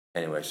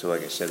Anyway, so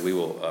like I said, we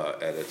will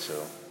edit,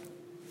 so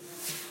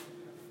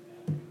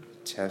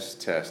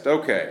test.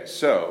 Okay,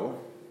 so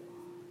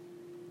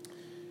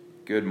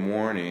good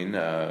morning.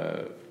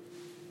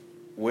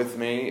 With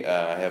me,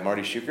 I have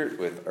Marty Shukert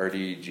with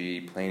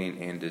RDG Planning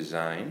and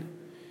Design.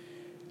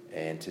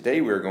 And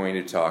today we're going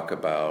to talk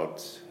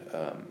about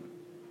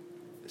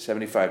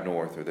 75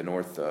 North, or the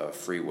North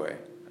Freeway.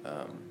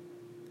 A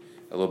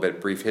little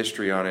bit brief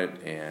history on it,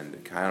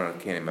 and kind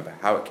of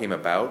how it came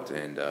about,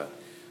 and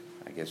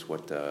I guess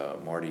what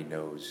Marty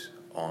knows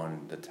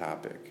on the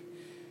topic.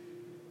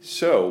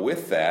 So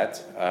with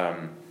that,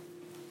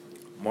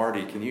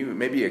 Marty, can you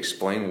maybe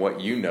explain what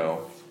you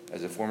know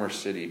as a former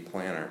city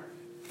planner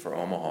for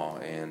Omaha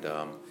and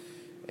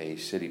a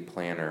city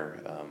planner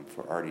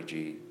for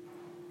RDG?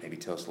 Maybe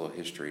tell us a little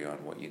history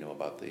on what you know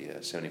about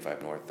the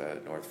 75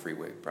 North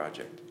Freeway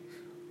project.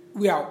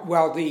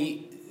 Well,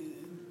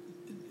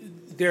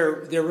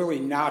 they're really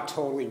not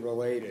totally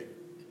related.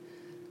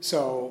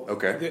 So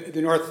okay.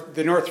 the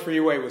North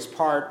Freeway was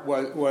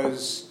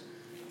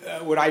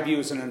what I view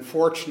as an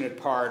unfortunate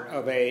part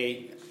of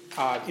a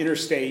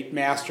interstate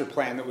master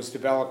plan that was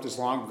developed as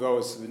long ago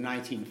as the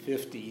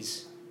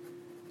 1950s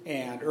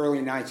and early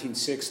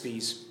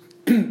 1960s.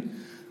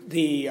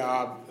 The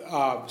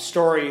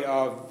story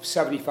of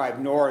 75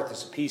 North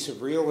as a piece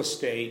of real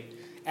estate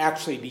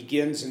actually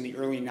begins in the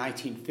early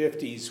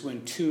 1950s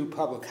when two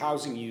public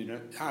housing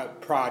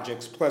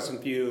projects,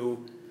 Pleasant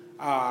View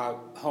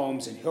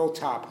homes and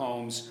Hilltop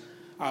homes,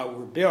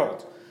 were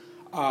built.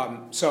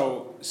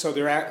 So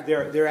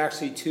they're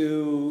actually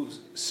two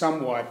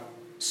somewhat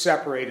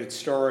separated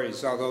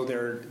stories, although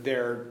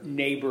they're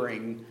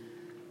neighboring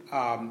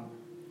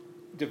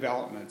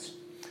developments.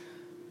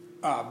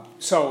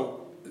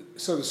 So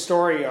the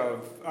story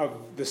of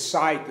the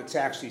site that's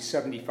actually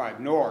 75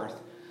 North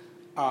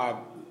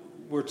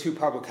were two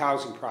public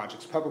housing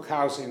projects. Public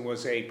housing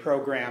was a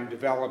program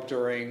developed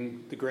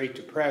during the Great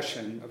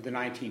Depression of the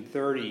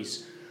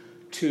 1930s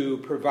to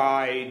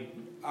provide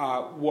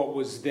what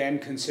was then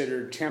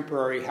considered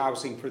temporary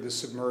housing for the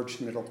submerged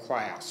middle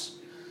class.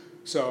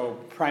 So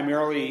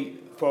primarily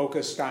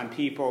focused on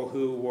people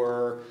who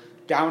were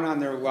down on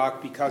their luck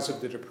because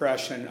of the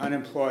Depression,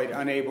 unemployed,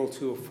 unable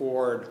to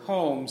afford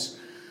homes,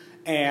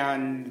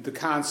 and the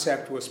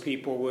concept was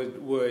people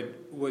would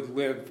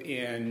live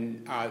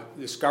in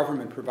this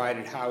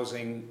government-provided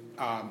housing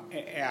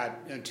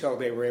until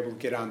they were able to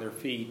get on their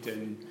feet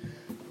and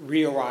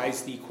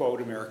realize the,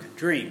 quote, American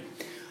dream.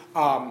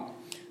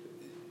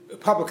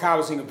 Public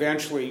housing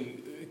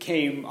eventually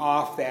came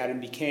off that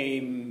and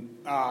became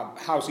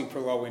housing for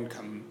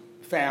low-income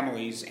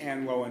families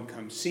and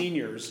low-income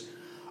seniors.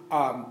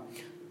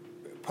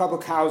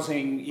 Public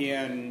housing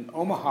in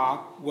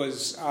Omaha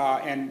was,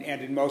 and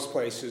in most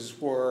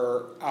places,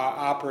 were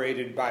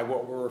operated by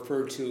what were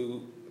referred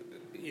to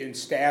in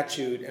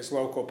statute as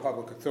local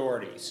public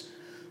authorities.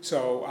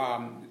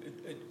 So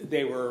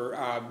they were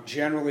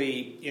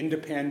generally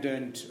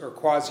independent or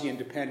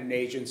quasi-independent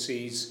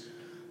agencies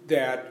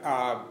that,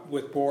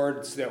 with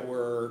boards that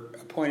were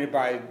appointed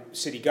by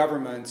city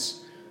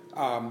governments,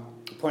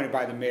 appointed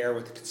by the mayor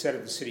with the consent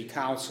of the city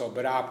council,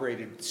 but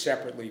operated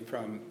separately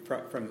from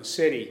the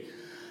city.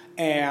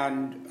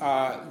 And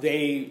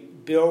they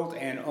built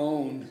and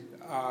owned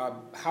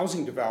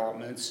housing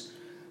developments,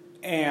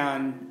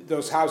 and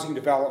those housing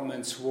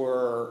developments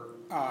were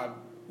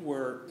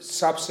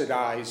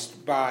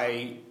subsidized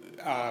by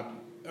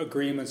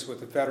agreements with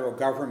the federal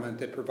government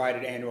that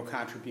provided annual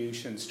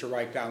contributions to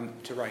write down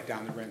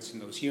the rents in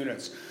those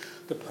units.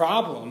 The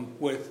problem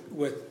with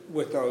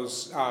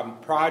those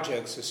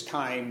projects as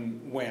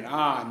time went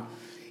on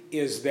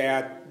is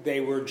that they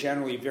were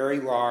generally very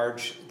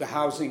large. The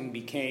housing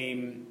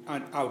became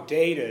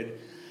outdated,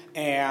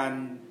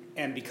 and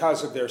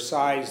because of their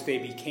size, they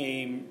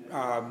became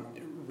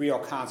real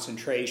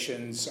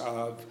concentrations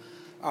of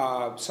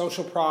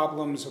social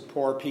problems, of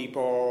poor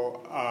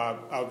people,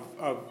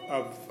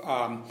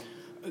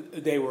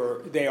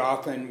 they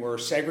often were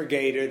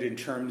segregated in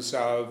terms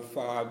of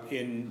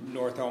in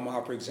North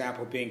Omaha, for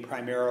example, being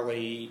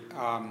primarily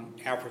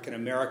African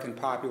American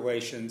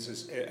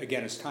populations.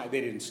 Again, as time,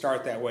 they didn't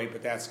start that way,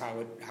 but that's how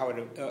it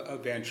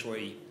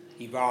eventually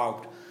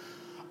evolved.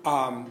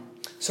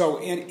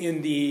 So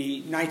in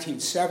the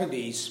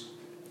 1970s,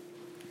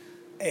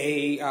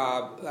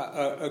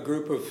 a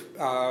group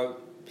of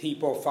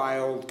people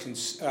filed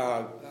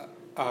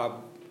a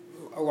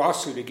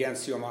lawsuit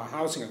against the Omaha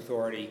Housing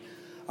Authority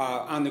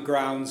on the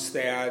grounds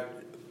that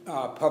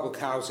public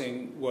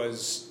housing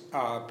was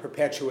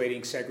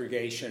perpetuating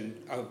segregation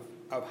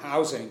of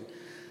housing,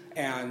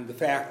 and the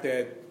fact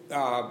that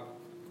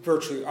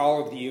virtually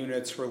all of the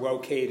units were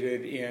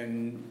located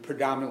in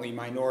predominantly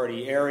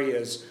minority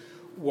areas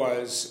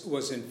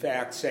was in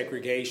fact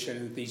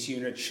segregation. These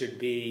units should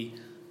be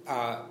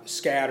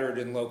scattered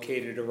and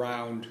located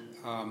around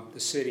the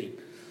city.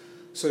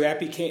 So that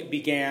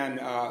began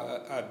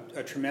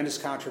a tremendous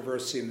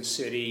controversy in the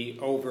city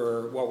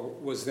over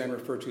what was then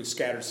referred to as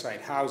scattered site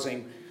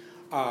housing.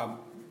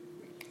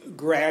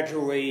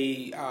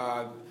 Gradually,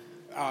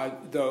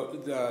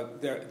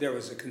 there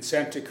was a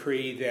consent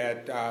decree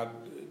that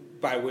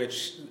by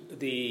which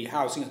the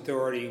housing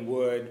authority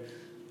would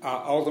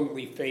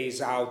ultimately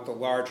phase out the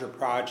larger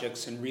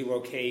projects and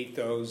relocate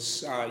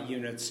those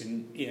units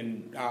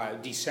in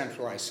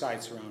decentralized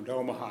sites around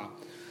Omaha.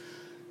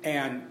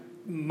 And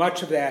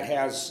much of that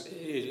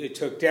it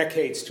took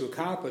decades to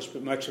accomplish,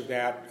 but much of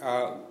that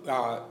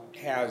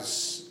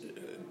has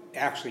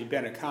actually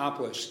been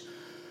accomplished.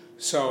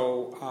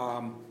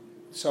 So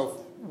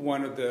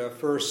one of the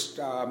first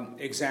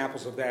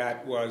examples of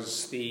that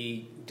was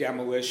the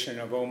demolition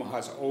of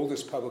Omaha's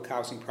oldest public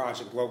housing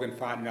project, Logan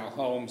Fontenelle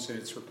Homes, and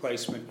its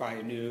replacement by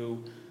a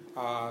new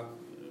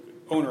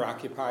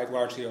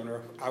largely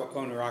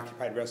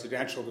owner-occupied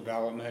residential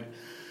development.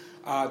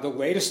 The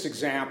latest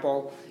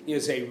example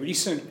is a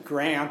recent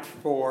grant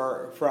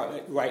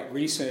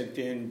recent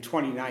in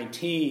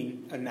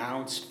 2019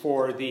 announced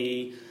for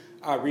the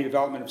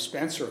redevelopment of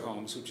Spencer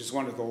Homes, which is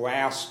one of the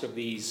last of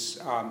these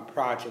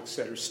projects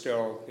that are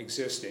still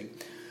existing.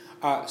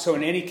 So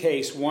in any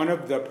case, one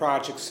of the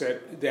projects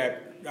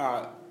that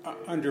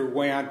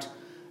underwent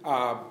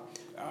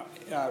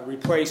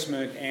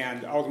replacement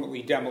and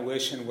ultimately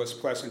demolition was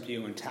Pleasant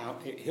View and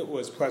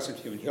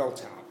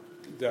Hilltop.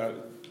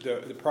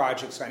 The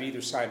projects on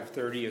either side of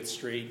 30th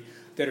Street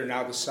that are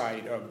now the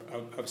site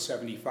of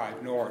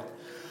 75 North,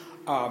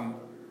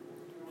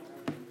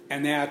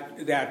 and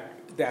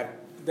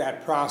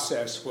that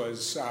process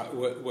was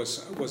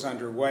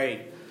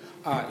underway.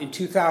 In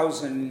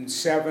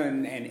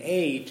 2007 and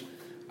 8,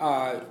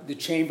 the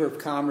Chamber of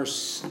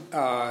Commerce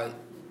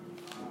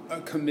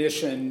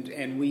commissioned,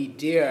 and we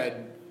did,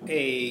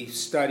 a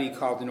study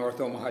called the North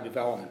Omaha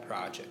Development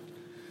Project.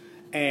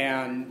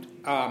 And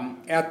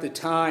at the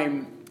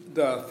time,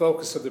 the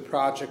focus of the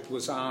project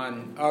was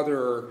on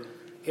other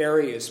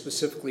areas,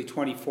 specifically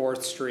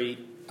 24th Street,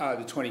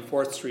 the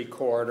 24th Street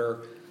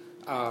corridor,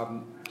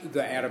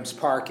 the Adams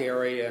Park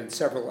area, and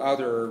several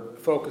other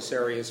focus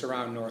areas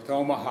around North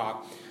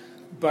Omaha.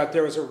 But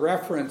there was a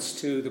reference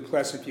to the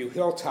Pleasant View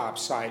Hilltop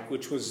site,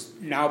 which was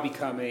now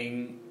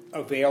becoming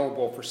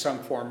available for some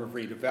form of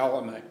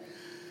redevelopment.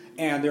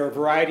 And there are a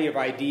variety of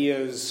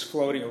ideas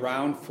floating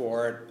around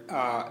for it,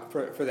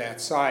 for that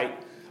site.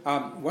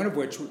 One of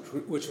which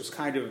was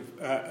kind of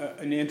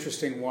an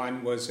interesting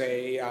one, was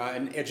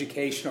an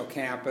educational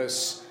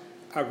campus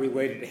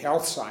related to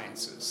health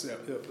sciences.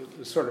 It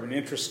was sort of an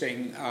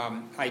interesting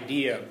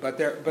idea, but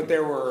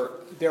there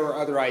were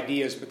other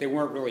ideas, but they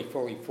weren't really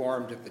fully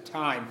formed at the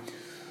time.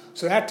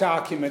 So that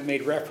document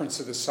made reference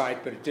to the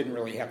site, but it didn't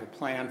really have a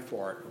plan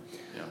for it.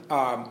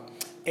 Yeah.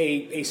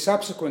 A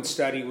subsequent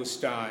study was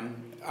done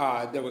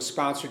that was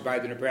sponsored by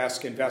the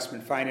Nebraska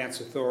Investment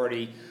Finance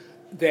Authority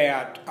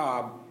that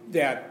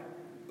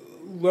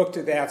looked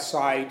at that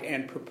site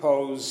and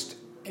proposed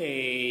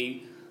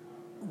a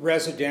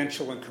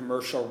residential and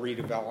commercial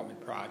redevelopment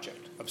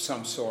project of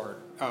some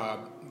sort.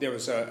 There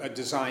was a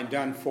design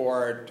done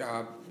for it.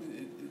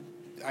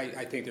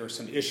 I think there were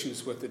some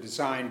issues with the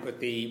design, but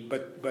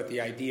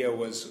the idea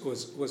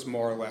was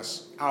more or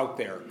less out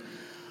there.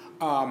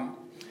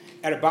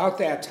 At about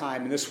that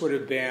time, and this would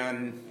have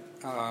been,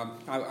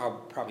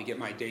 I'll probably get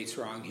my dates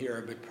wrong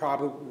here, but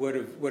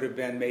probably would have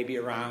been maybe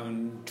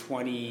around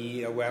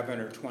 2011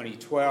 or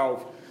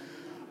 2012.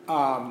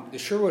 The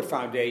Sherwood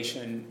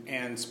Foundation,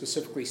 and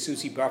specifically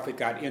Susie Buffett,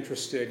 got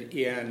interested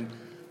in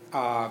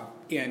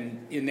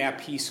that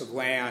piece of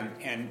land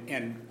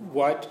and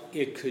what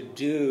it could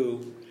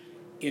do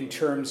in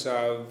terms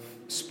of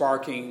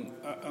sparking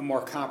a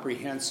more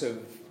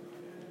comprehensive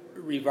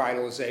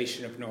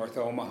revitalization of North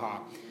Omaha,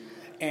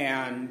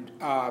 and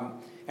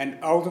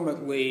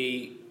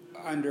ultimately,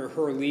 under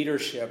her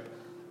leadership,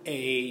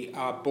 a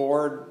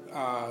board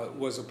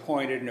was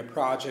appointed and a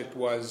project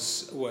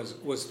was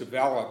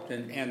developed,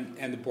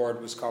 and the board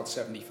was called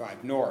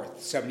 75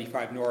 North.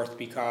 75 North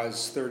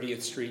because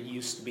 30th Street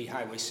used to be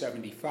Highway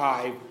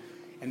 75,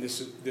 and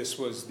this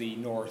was the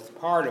north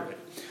part of it.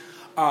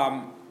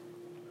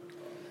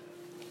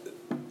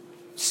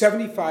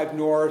 75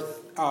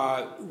 North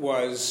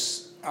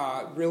was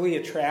really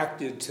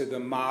attracted to the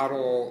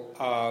model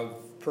of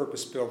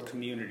purpose-built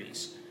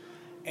communities.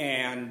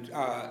 And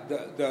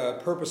the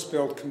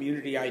purpose-built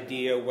community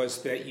idea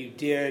was that you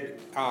did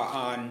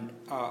on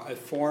a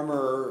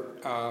former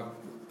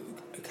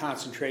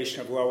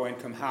concentration of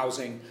low-income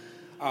housing,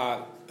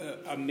 a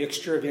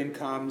mixture of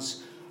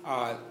incomes.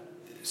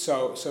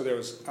 So there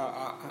was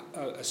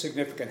a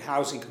significant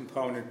housing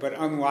component, but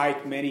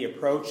unlike many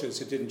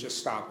approaches, it didn't just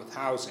stop with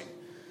housing.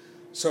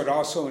 So it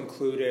also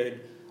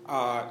included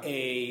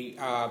a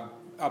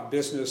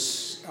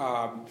business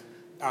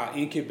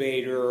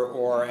incubator,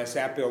 or as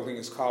that building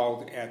is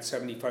called at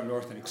 75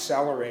 North, an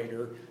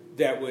accelerator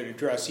that would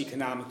address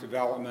economic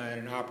development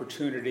and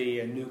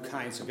opportunity and new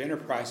kinds of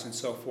enterprise and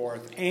so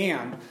forth,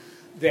 and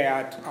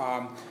that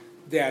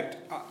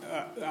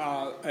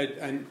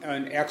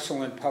an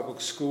excellent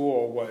public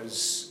school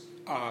was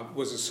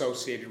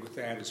associated with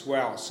that as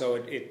well. So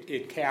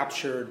it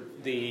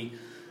captured the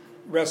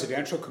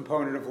residential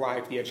component of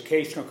life, the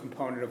educational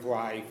component of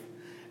life,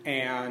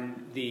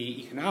 and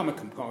the economic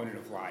component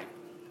of life,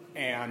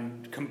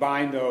 and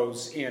combine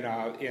those in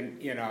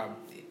a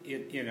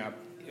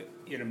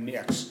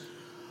mix.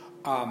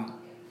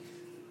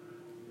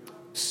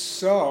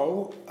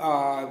 So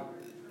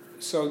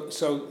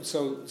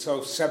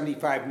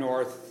 75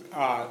 North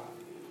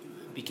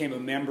became a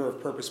member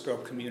of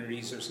purpose-built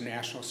communities. There's a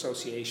national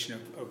association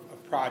of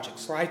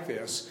projects like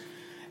this,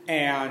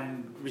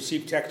 and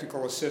received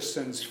technical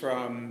assistance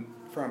from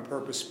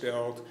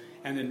purpose-built,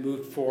 and then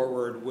moved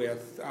forward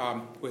with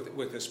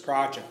this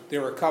project.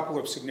 There were a couple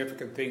of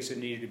significant things that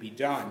needed to be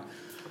done.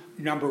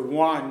 Number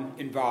one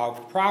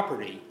involved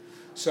property.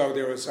 So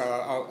there was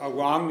a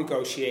long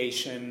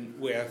negotiation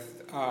with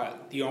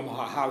the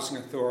Omaha Housing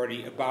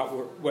Authority about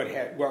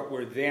what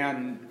were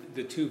then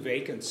the two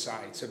vacant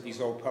sites of these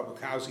old public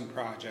housing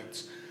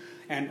projects.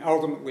 And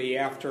ultimately,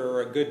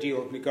 after a good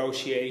deal of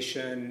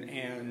negotiation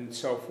and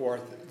so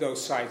forth, those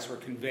sites were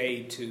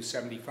conveyed to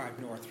 75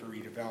 North for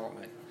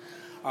redevelopment.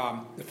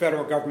 The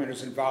federal government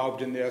was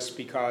involved in this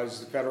because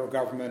the federal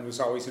government was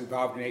always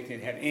involved in anything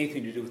that had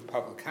anything to do with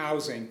public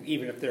housing,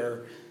 even if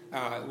there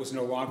was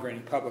no longer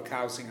any public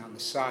housing on the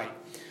site.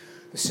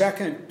 The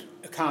second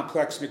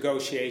complex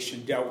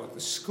negotiation dealt with the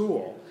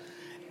school,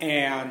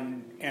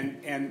 and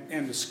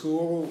the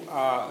school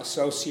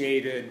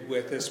associated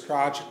with this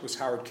project was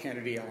Howard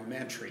Kennedy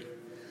Elementary,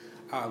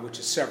 which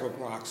is several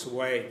blocks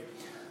away.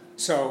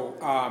 So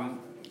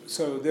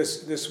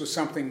this was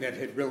something that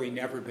had really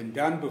never been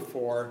done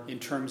before in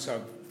terms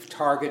of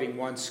targeting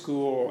one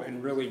school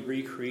and really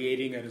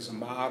recreating it as a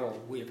model.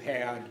 We have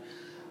had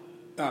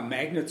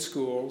magnet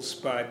schools,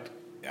 but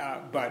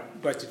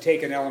to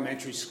take an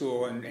elementary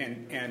school and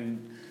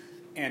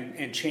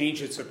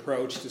change its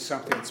approach to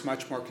something that's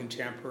much more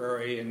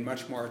contemporary and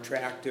much more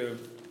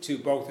attractive to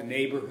both the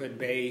neighborhood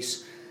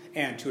base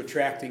and to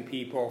attracting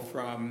people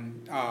from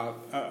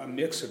a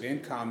mix of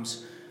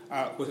incomes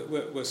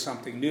was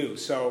something new.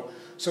 So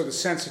the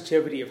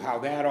sensitivity of how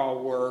that all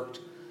worked,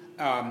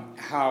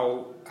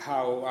 how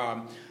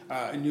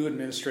a new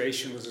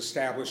administration was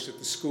established at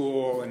the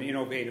school, and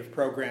innovative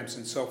programs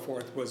and so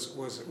forth was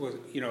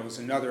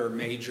another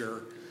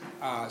major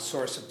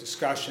source of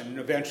discussion, and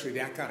eventually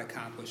that got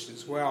accomplished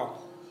as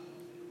well.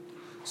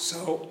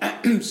 So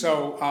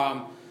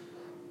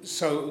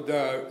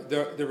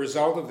the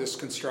result of this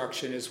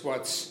construction is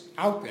what's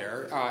out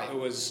there.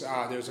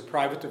 There's a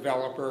private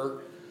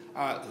developer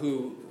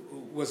who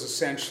was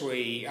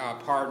essentially a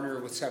partner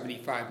with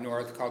 75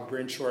 North called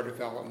Brinshaw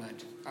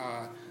Development,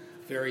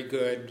 very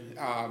good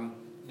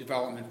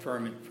development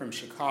firm from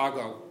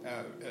Chicago.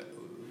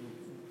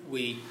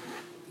 We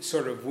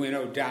sort of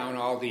winnowed down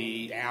all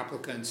the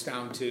applicants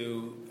down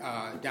to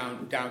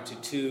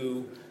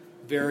two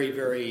very,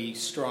 very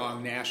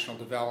strong national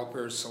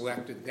developers,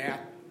 selected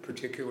that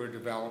particular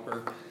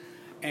developer,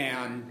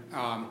 and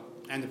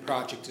the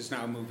project is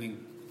now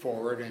moving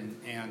forward and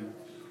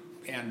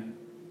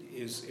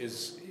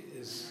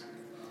is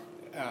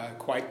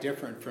quite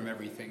different from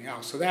everything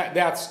else. So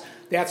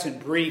that's in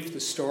brief the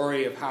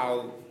story of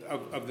how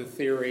of the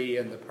theory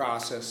and the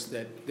process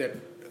that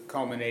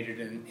culminated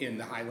in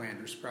the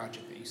Highlanders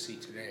project that you see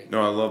today.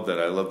 No, I love that.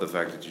 I love the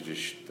fact that you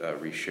just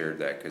reshared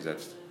that, because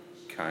that's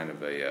kind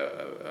of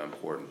an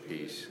important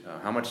piece.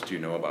 How much do you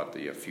know about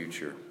the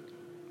future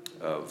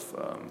of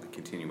the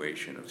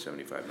continuation of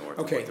 75 North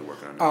and what they're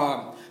working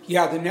on?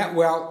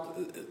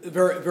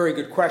 Very, very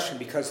good question,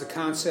 because the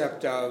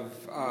concept of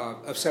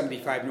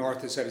 75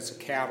 North is that it's a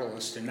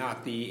catalyst and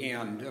not the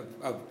end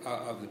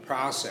of the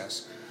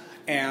process.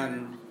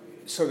 And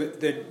so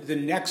the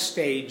next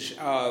stage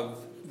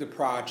of the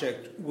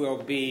project will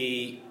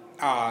be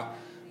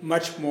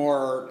much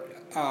more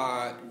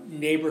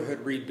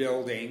neighborhood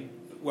rebuilding.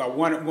 Well,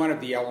 one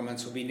of the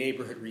elements will be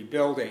neighborhood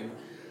rebuilding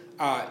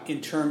in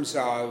terms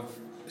of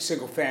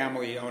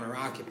single-family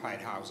owner-occupied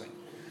housing.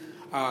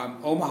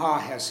 Omaha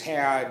has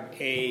had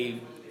a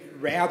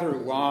rather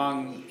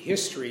long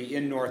history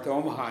in North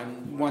Omaha,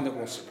 and one that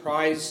will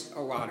surprise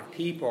a lot of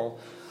people,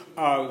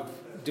 of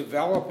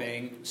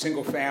developing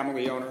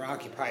single-family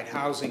owner-occupied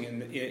housing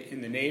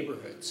in the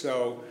neighborhood.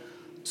 So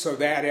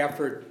that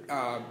effort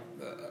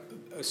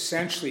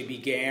essentially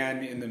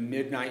began in the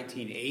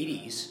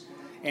mid-1980s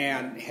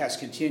and has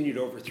continued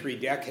over 3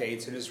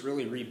 decades and has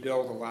really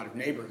rebuilt a lot of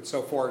neighborhoods.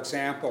 So, for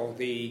example,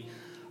 the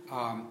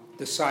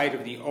site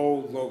of the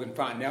old Logan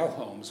Fontenelle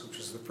homes, which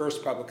was the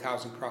first public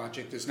housing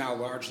project, is now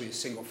largely a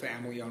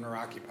single-family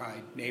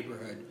owner-occupied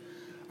neighborhood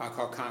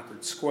called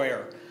Concord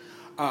Square.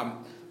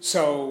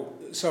 So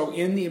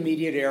in the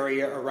immediate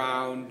area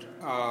around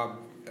the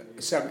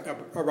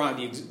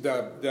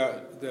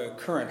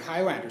current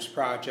Highlanders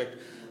project,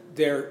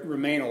 there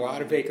remain a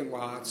lot of vacant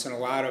lots and a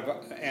lot of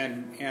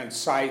and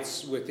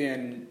sites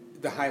within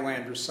the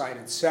Highlanders site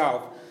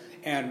itself,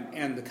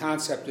 and the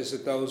concept is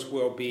that those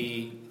will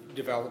be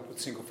developed with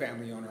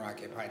single-family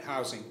owner-occupied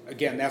housing.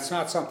 Again, that's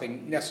not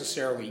something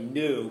necessarily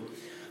new,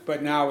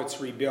 but now it's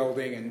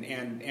rebuilding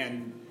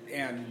and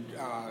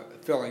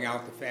filling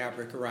out the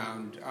fabric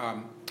around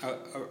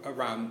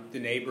the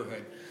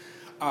neighborhood.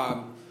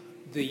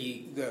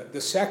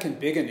 the second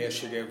big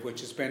initiative,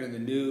 which has been in the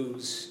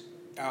news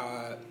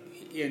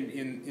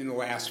in the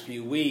last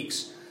few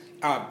weeks,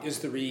 is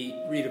the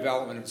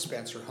redevelopment of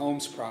Spencer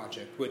Homes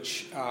project,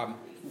 which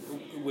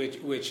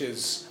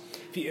is,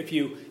 if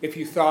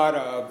you thought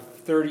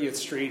of 30th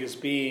Street as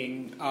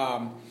being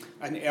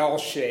an L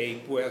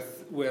shape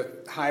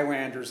with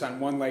Highlanders on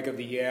one leg of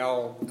the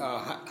L,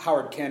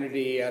 Howard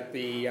Kennedy at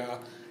the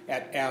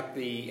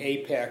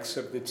apex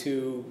of the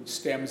two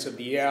stems of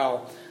the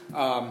L,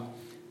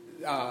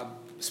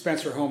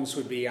 Spencer Homes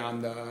would be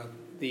on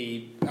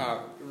the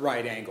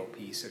right angle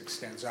piece that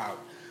extends out.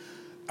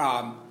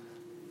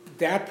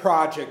 That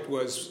project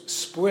was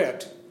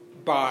split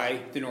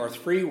by the North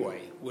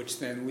Freeway, which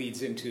then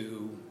leads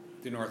into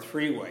the North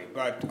Freeway.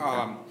 But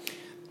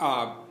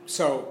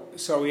so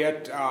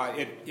it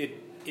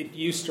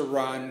used to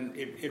run.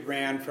 It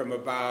ran from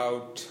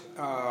about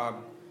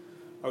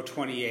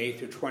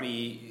 28th or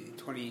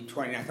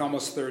 29th,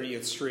 almost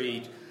 30th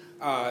Street,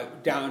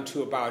 down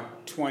to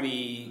about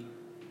 26th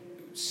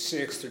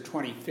or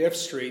 25th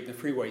Street. The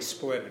freeway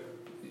split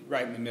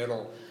right in the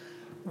middle.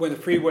 When the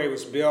freeway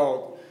was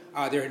built,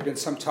 there had been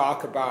some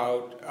talk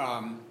about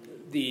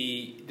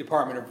the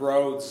Department of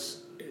Roads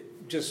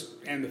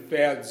and the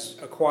feds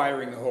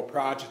acquiring the whole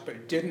project, but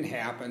it didn't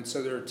happen.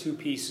 So there are two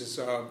pieces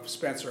of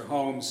Spencer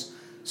Homes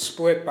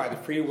split by the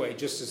freeway,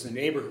 just as the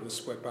neighborhood was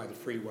split by the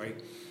freeway.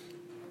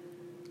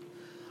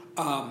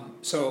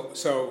 So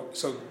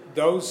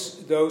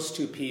those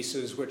two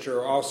pieces, which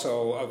are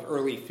also of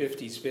early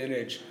 50s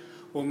vintage,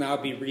 will now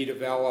be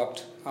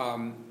redeveloped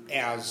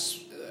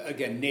as,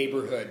 again,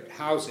 neighborhood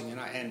housing, and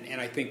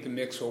I think the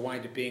mix will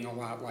wind up being a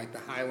lot like the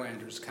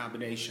Highlanders,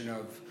 combination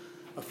of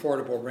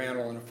affordable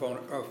rental and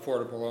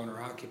affordable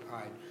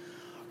owner-occupied.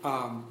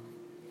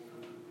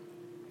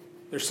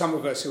 There's some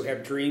of us who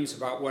have dreams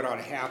about what ought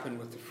to happen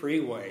with the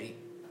freeway.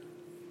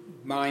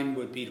 Mine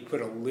would be to put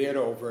a lid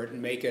over it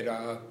and make it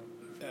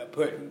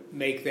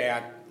make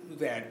that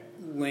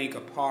link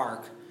a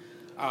park,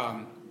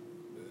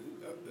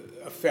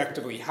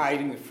 effectively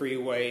hiding the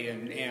freeway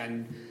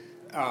and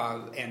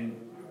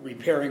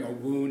repairing a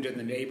wound in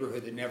the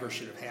neighborhood that never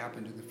should have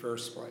happened in the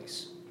first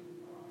place.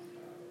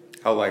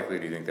 How likely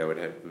do you think that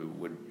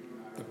would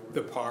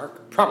the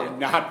park? Probably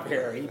not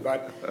very,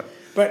 but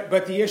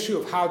the issue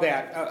of how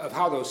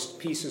those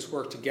pieces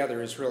work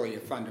together is really a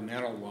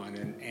fundamental one,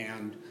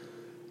 and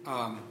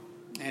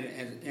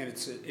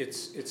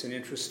it's an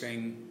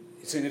interesting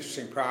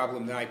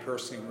problem that I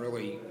personally am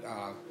really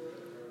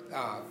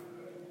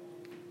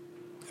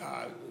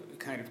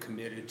kind of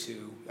committed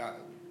to.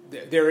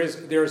 There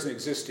is an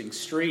existing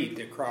street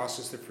that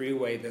crosses the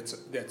freeway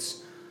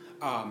that's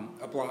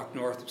a block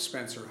north of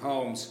Spencer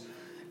Homes,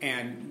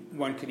 and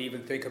one could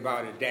even think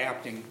about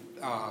adapting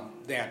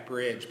that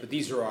bridge. But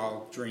these are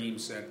all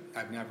dreams that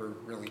I've never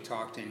really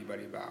talked to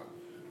anybody about.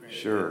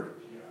 Sure.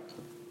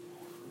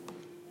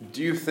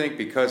 Do you think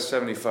because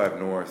 75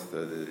 North,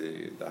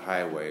 the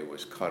highway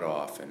was cut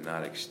off and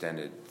not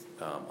extended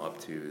up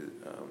to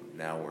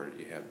now where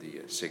you have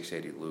the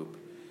 680 loop,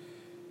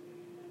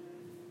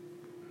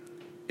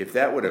 if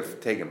that would have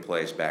taken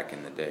place back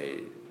in the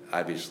day,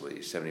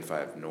 obviously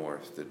 75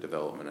 North, the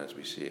development as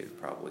we see it,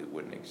 probably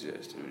wouldn't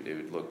exist. It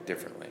would look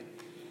differently.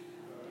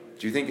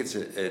 Do you think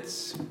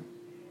it's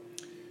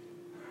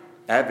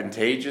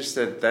advantageous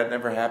that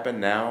never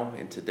happened now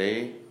in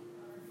today?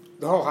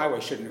 The whole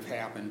highway shouldn't have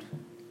happened.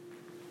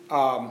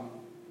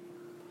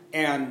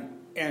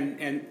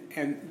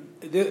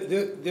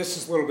 This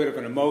is a little bit of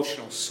an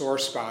emotional sore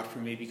spot for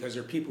me because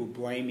there are people who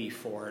blame me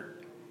for it.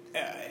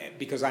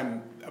 Because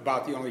I'm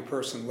about the only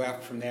person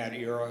left from that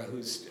era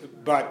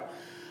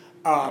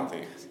well,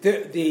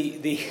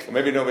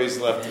 maybe nobody's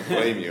left to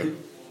blame you.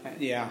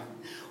 Yeah.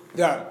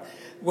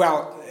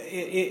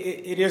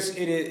 It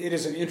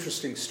is an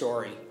interesting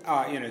story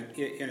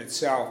in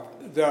itself.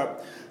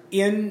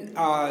 In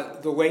the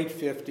late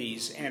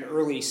 50s and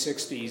early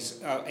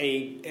 60s,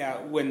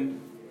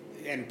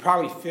 and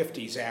probably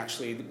 50s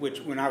actually,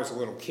 when I was a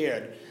little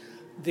kid,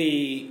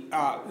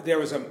 there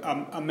was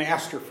a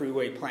master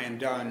freeway plan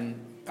done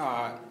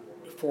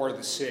for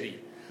the city.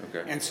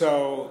 Okay. And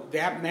so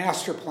that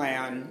master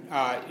plan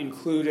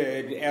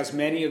included, as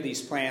many of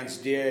these plans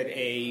did,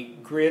 a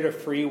grid of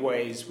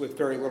freeways with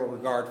very little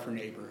regard for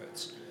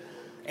neighborhoods.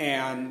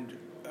 And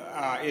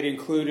it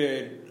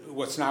included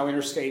what's now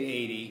Interstate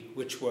 80,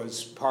 which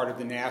was part of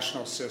the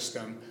national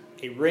system,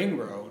 a ring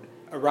road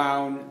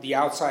around the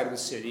outside of the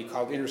city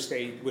called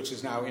which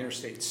is now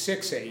Interstate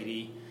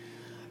 680,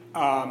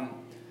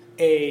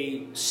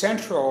 a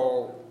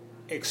central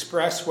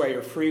expressway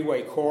or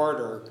freeway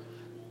corridor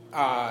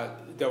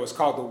that was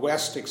called the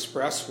West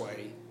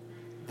Expressway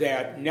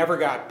that never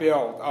got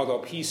built, although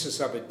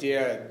pieces of it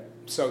did.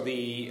 So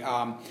the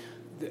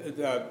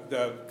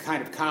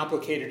kind of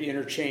complicated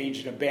interchange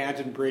and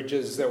abandoned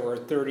bridges that were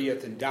at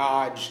 30th and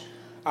Dodge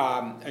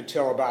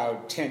until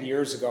about 10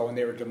 years ago when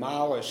they were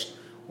demolished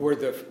were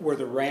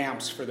the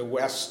ramps for the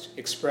West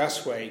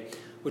Expressway,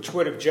 which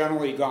would have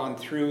generally gone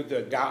through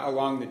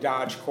along the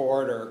Dodge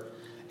corridor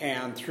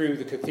and through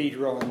the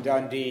Cathedral and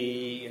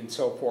Dundee and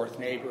so forth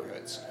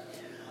neighborhoods.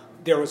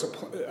 There was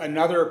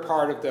another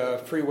part of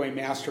the freeway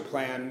master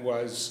plan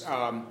was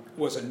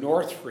a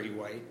north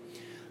freeway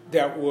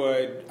that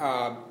would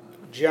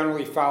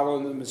generally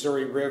follow the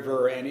Missouri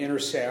River and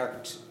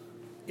intersect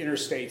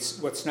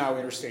what's now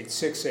Interstate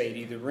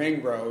 680, the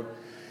Ring Road,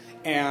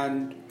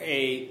 and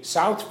a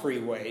south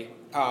freeway,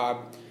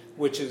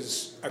 which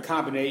is a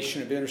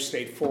combination of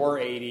Interstate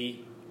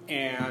 480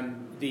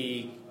 and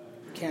the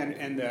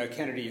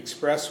Kennedy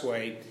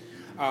Expressway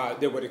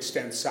that would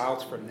extend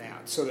south from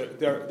that. So that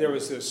there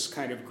was this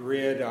kind of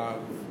grid of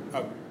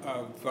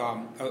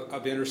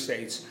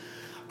interstates.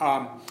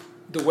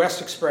 The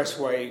West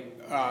Expressway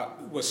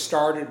was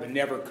started but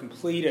never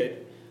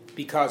completed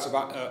because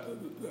of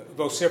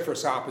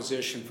vociferous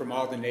opposition from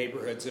all the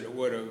neighborhoods that it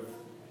would have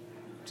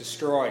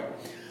destroyed.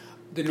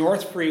 The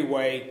North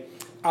Freeway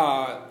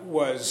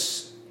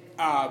was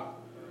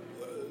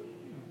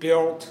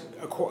built,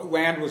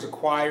 land was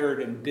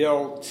acquired and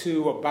built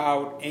to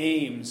about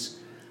Ames,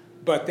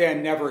 but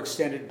then never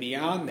extended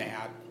beyond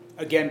that,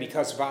 again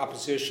because of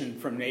opposition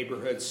from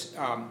neighborhoods,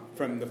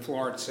 from the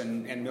Florence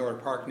and Miller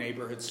Park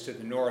neighborhoods to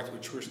the north,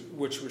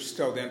 which were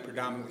still then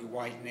predominantly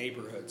white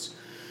neighborhoods.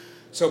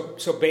 So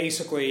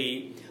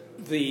basically,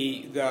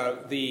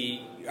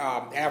 the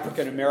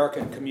African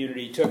American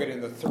community took it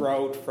in the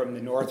throat from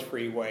the North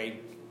Freeway.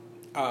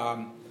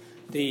 And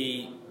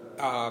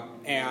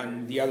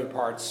the other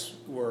parts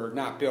were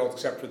not built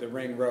except for the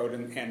Ring Road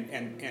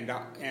and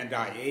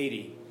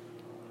I-80.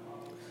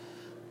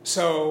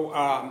 So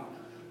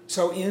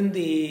in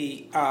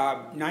the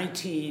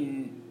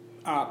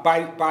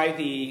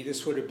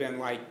this would have been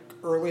like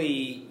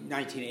early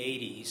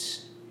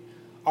 1980s,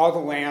 all the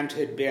land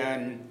had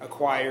been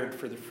acquired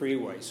for the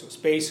freeway. So it's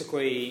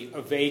basically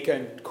a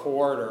vacant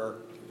corridor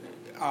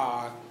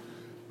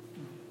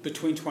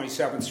between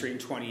 27th Street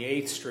and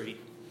 28th Street.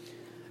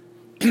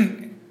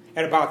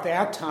 At about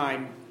that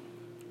time,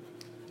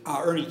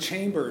 Ernie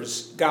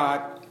Chambers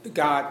got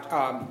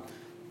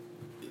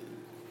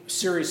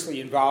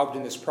seriously involved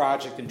in this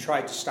project and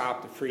tried to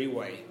stop the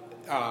freeway,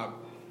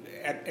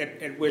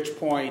 at which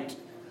point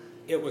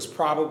it was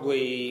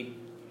probably,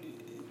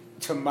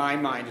 to my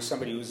mind, as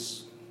somebody who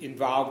was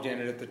involved in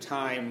it at the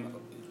time,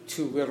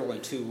 too little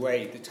and too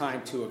late. The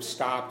time to have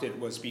stopped it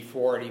was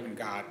before it even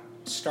got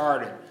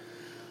started.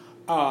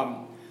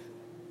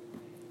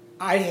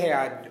 I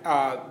had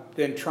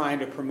been trying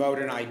to promote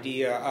an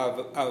idea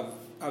of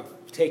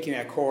taking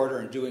that corridor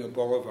and doing a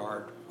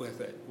boulevard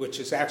with it, which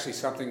is actually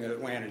something that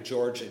Atlanta,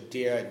 Georgia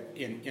did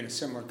in a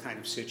similar kind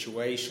of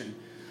situation.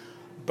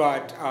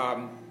 But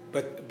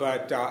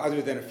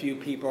other than a few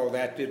people,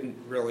 that didn't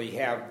really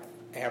have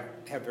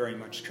very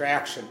much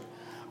traction.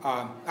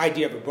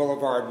 Idea of a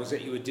boulevard was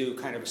that you would do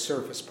kind of a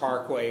surface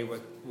parkway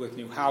with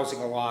new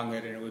housing along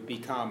it, and it would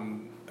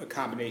become a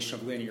combination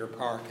of linear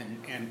park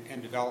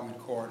and development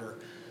corridor.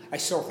 I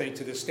still think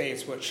to this day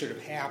it's what should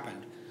have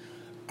happened.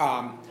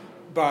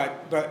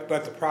 But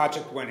the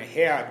project went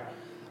ahead.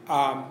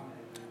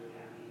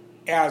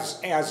 As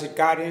it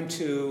got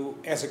into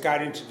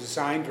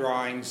design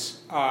drawings,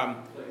 I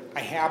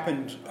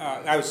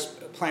was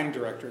planning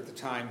director at the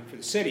time for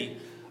the city,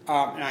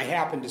 and I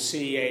happened to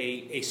see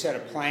a set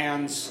of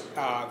plans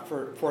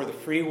for the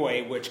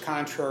freeway, which,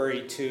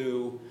 contrary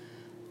to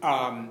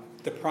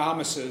the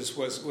promises,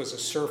 was a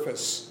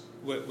surface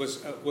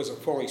was a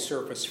fully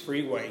surface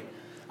freeway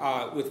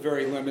with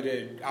very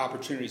limited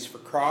opportunities for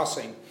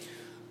crossing.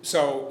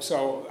 So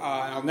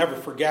I'll never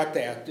forget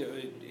that.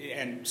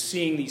 And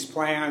seeing these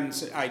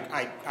plans,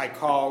 I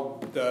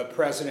called the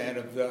president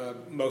of the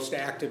most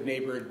active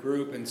neighborhood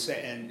group and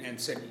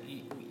said,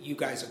 "You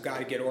guys have got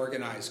to get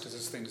organized because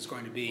this thing is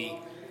going to be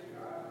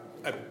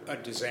a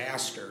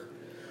disaster."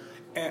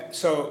 And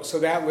so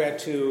that led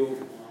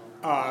to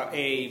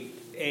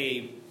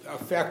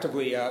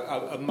effectively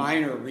a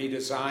minor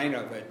redesign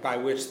of it, by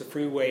which the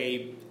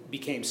freeway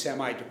became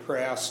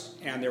semi-depressed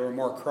and there were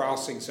more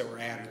crossings that were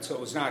added. So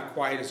it was not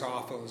quite as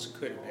awful as it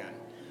could have been,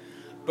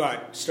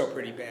 but still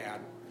pretty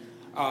bad.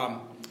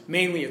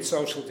 Mainly its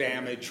social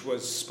damage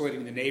was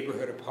splitting the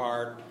neighborhood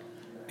apart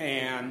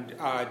and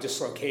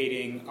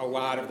dislocating a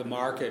lot of the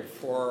market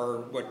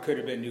for what could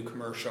have been new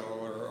commercial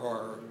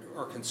or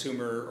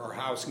consumer or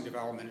housing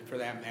development, for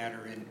that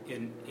matter,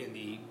 in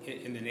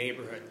the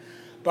neighborhood.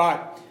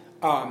 But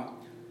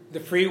the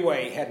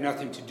freeway had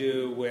nothing to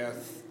do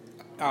with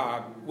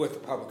the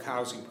public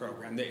housing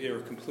program. They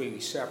were completely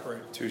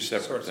separate. Two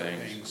separate sorts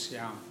things. Of things.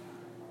 Yeah.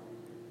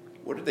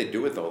 What did they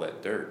do with all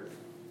that dirt?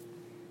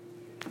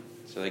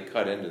 So they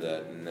cut into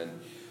that, and then,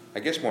 I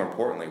guess more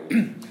importantly,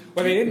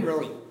 well, they didn't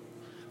really.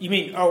 You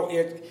mean? Oh,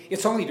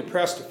 it's only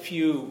depressed a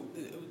few.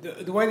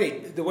 The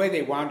way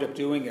they wound up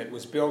doing it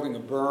was building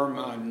a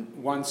berm on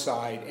one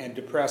side and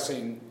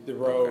depressing the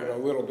road a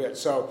little bit.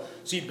 So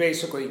you'd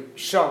basically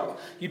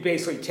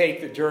take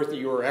the dirt that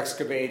you were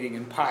excavating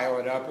and pile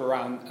it up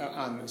around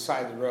on the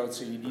side of the road.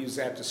 So you'd use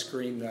that to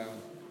screen the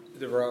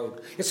road.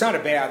 It's not a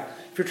bad,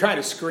 if you're trying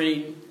to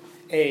screen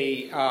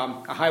a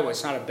highway,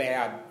 it's not a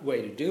bad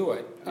way to do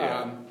it.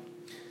 Yeah.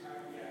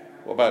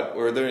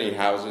 Were there any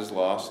houses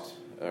lost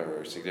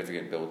or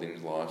significant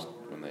buildings lost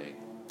when they?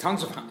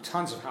 Tons of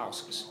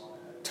houses.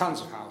 I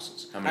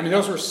mean, houses?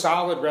 those were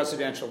solid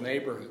residential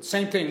neighborhoods.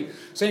 Same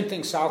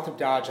thing south of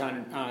Dodge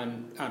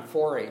on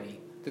 480.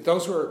 That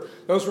those were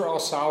all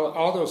solid.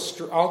 All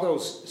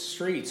those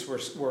streets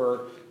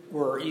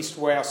were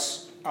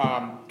east-west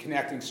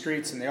connecting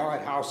streets, and they all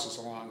had houses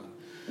along them.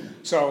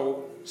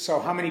 So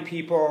how many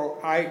people?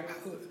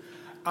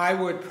 I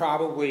would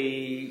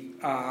probably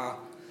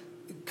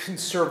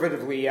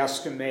conservatively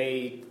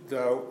estimate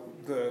the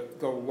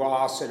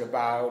loss at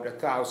about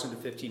 1,000 to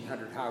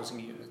 1,500 housing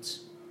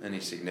units. Any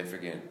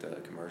significant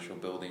commercial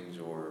buildings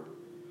or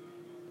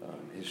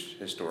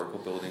historical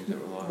buildings that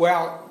were lost?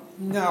 Well,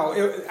 no.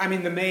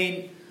 The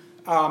main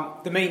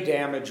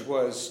damage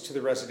was to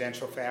the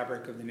residential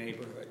fabric of the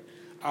neighborhood.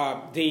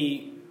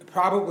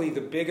 Probably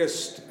the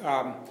biggest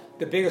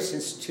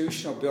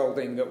institutional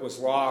building that was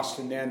lost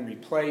and then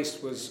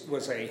replaced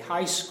was a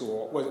high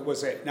school.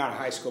 Not a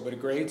high school, but a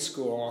grade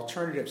school,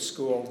 alternative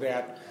school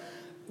that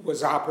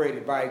was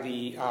operated by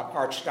the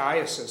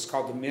Archdiocese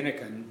called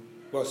Dominican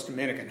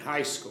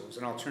High School. It was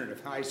an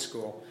alternative high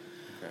school.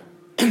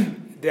 Okay.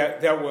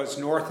 that was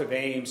north of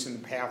Ames in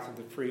the path of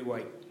the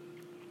freeway.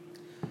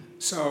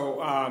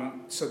 So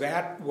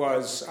that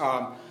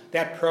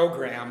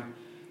program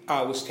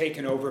was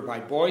taken over by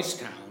Boys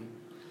Town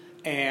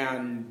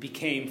and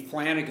became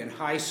Flanagan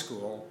High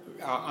School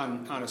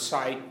on a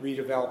site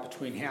redeveloped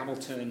between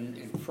Hamilton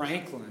and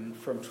Franklin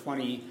from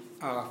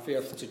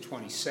 25th to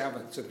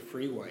 27th to the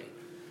freeway.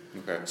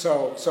 Okay.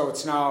 So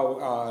it's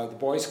now the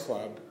Boys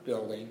Club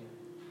building,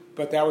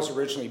 but that was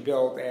originally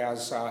built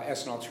as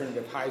an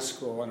alternative high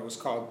school, and it was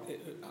called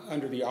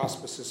under the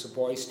auspices of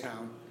Boys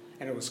Town,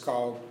 and it was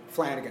called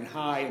Flanagan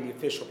High, and the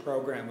official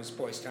program was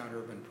Boys Town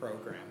Urban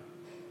Program.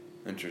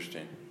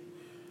 Interesting.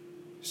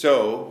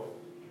 So,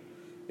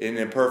 in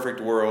a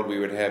perfect world, we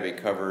would have a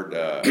covered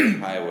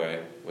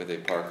highway with a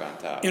park on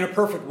top. In a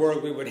perfect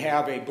world, we would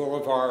have a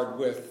boulevard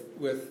with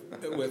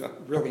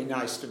really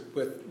nice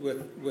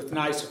with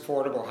nice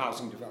affordable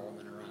housing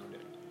development around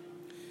it.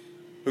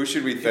 Who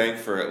should we thank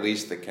for at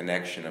least the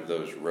connection of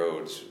those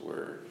roads?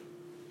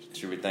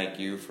 Should we thank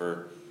you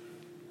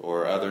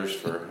or others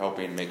for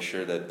helping make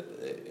sure that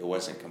it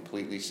wasn't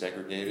completely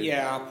segregated?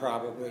 Yeah,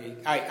 probably.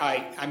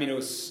 I mean, it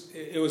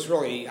was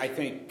really, I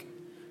think,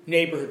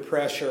 neighborhood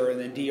pressure, and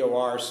then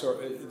DOR,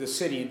 the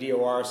city and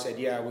DOR said,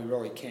 yeah, we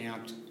really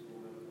can't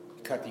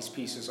cut these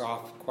pieces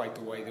off quite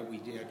the way that we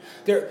did.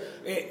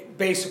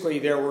 Basically,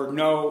 there were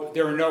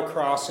no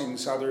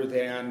crossings other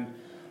than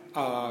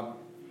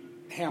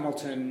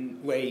Hamilton,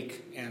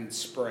 Lake, and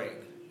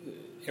Sprague.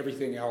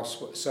 Everything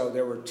else so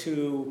there were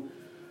two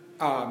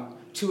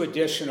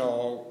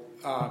additional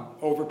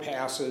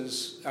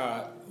overpasses.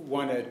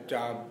 One at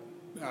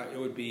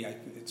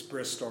it's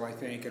Bristol, I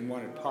think, and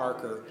one at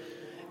Parker,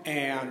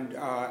 and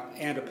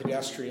a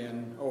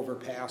pedestrian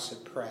overpass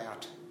at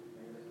Pratt,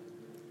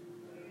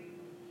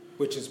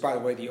 which is, by the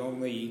way, the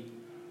only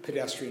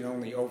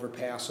pedestrian-only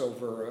overpass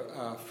over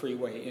a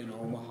freeway in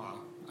Omaha,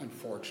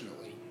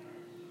 unfortunately.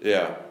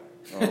 Yeah.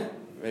 Well,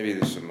 maybe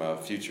there's some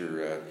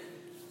future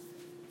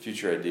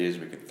ideas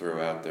we could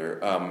throw out there.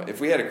 If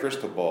we had a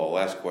crystal ball,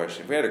 last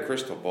question. If we had a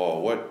crystal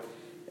ball,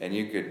 and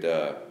you could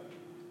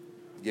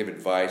give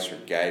advice or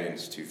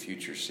guidance to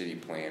future city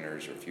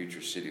planners or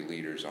future city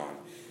leaders on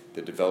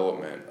the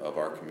development of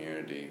our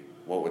community,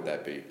 what would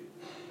that be?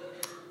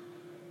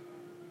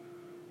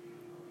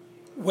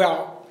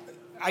 Well,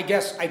 I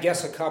guess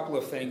a couple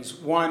of things.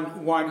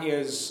 One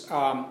is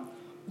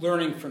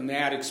learning from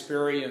that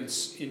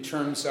experience in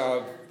terms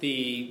of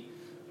the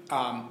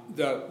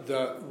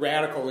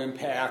radical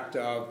impact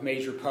of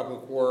major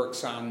public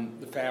works on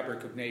the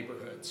fabric of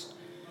neighborhoods,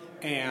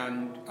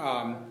 and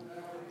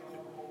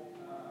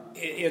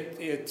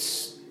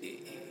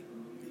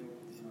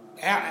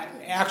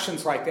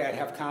actions like that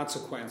have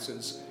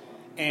consequences,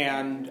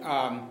 and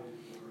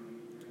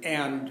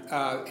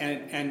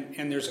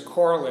there's a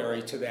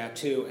corollary to that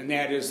too, and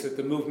that is that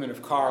the movement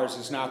of cars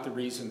is not the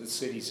reason that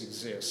cities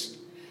exist.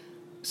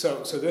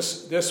 So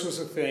this was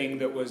a thing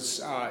that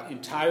was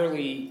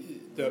entirely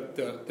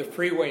the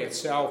freeway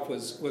itself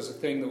was a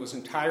thing that was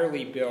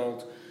entirely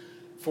built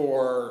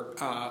for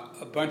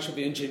a bunch of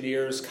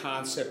engineers'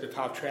 concept of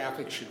how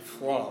traffic should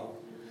flow,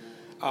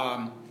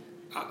 on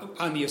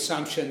the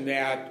assumption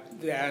that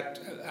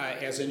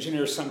as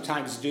engineers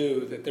sometimes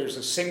do, that there's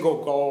a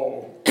single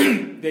goal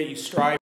that you strive